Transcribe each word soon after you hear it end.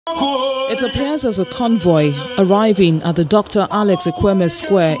what appears as a convoy arriving at the Dr. Alex Ekweme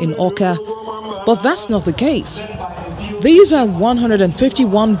Square in Awka. But that's not the case. These are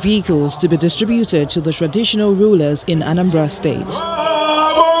 151 vehicles to be distributed to the traditional rulers in Anambra State.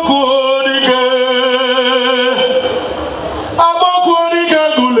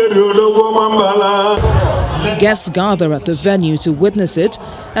 Guests gather at the venue to witness it,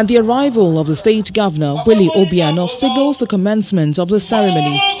 and the arrival of the state governor, Willie Obiano, signals the commencement of the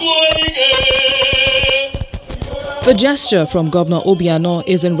ceremony. The gesture from Governor Obiano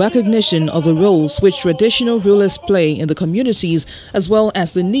is in recognition of the roles which traditional rulers play in the communities, as well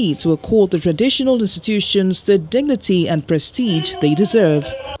as the need to accord the traditional institutions the dignity and prestige they deserve.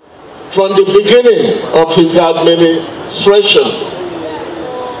 From the beginning of his administration,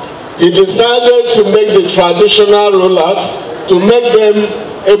 he decided to make the traditional rulers, to make them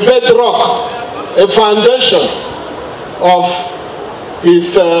a bedrock, a foundation of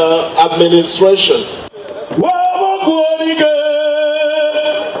his administration.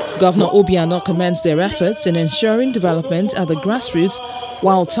 Governor Obiano commends their efforts in ensuring development at the grassroots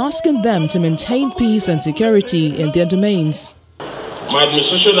while tasking them to maintain peace and security in their domains. My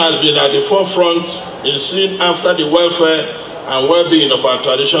administration has been at the forefront in seeing after the welfare and well-being of our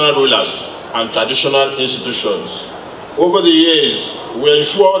traditional rulers and traditional institutions. Over the years, we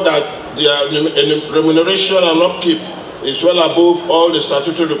ensure that their remuneration and upkeep is well above all the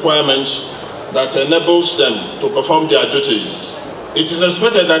statutory requirements that enables them to perform their duties. It is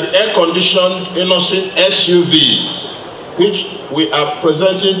expected that air-conditioned innocent SUVs, which we are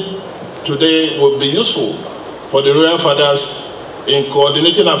presenting today, will be useful for the royal fathers in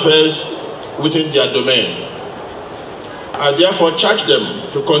coordinating affairs within their domain. I therefore charge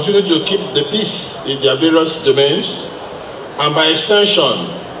them to continue to keep the peace in their various domains and by extension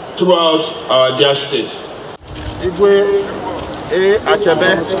throughout our dear state.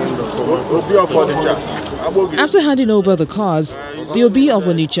 After handing over the cars, the Obi of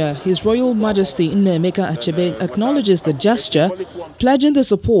Onitsha, His Royal Majesty Nnemeka Achebe, acknowledges the gesture, pledging the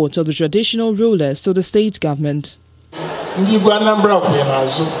support of the traditional rulers to the state government. All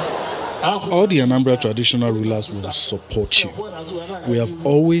the Anambra traditional rulers will support you. We have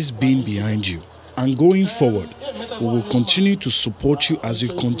always been behind you. And going forward, we will continue to support you as you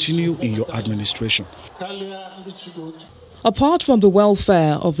continue in your administration. Apart from the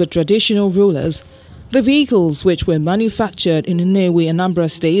welfare of the traditional rulers, the vehicles which were manufactured in Nnewi, Anambra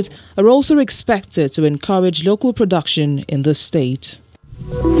State, are also expected to encourage local production in the state.